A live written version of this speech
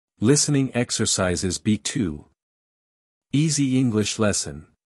Listening exercises B2. Easy English lesson.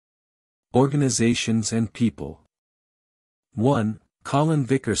 Organizations and people. 1. Colin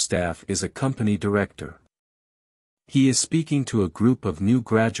Vickerstaff is a company director. He is speaking to a group of new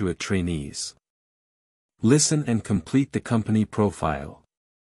graduate trainees. Listen and complete the company profile.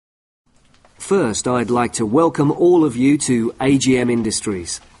 First, I'd like to welcome all of you to AGM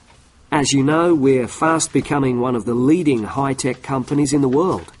Industries. As you know, we're fast becoming one of the leading high-tech companies in the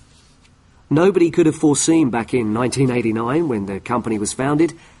world. Nobody could have foreseen back in 1989, when the company was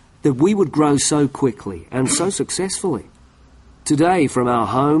founded, that we would grow so quickly and so successfully. Today, from our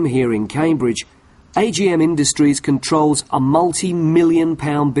home here in Cambridge, AGM Industries controls a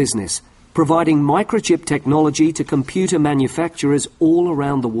multi-million-pound business, providing microchip technology to computer manufacturers all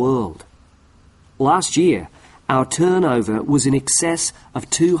around the world. Last year, our turnover was in excess of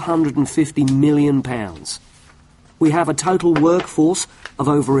 £250 million. We have a total workforce of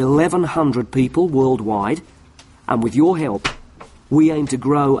over 1,100 people worldwide, and with your help, we aim to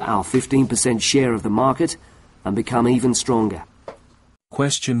grow our 15% share of the market and become even stronger.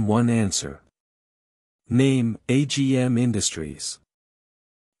 Question 1 answer. Name AGM Industries.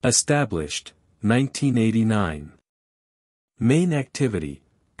 Established, 1989. Main activity,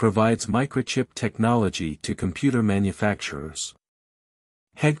 provides microchip technology to computer manufacturers.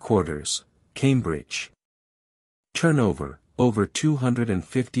 Headquarters, Cambridge. Turnover, over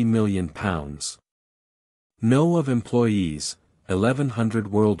 £250 million. No of employees, 1,100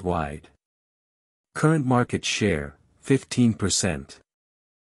 worldwide. Current market share, 15%.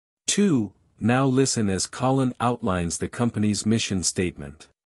 2. Now listen as Colin outlines the company's mission statement.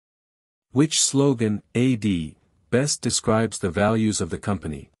 Which slogan, AD, best describes the values of the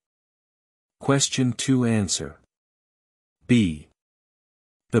company? Question 2 answer. B.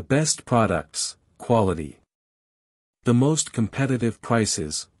 The best products, quality. The most competitive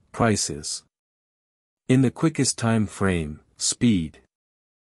prices, prices. In the quickest time frame, speed.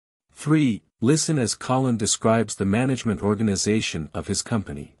 3. Listen as Colin describes the management organization of his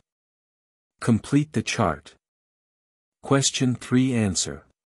company. Complete the chart. Question 3 answer.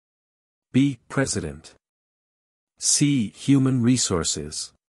 B. President. C. Human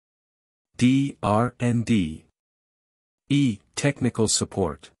resources. D. R&D. E. Technical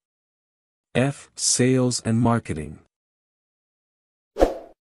support. F. Sales and marketing.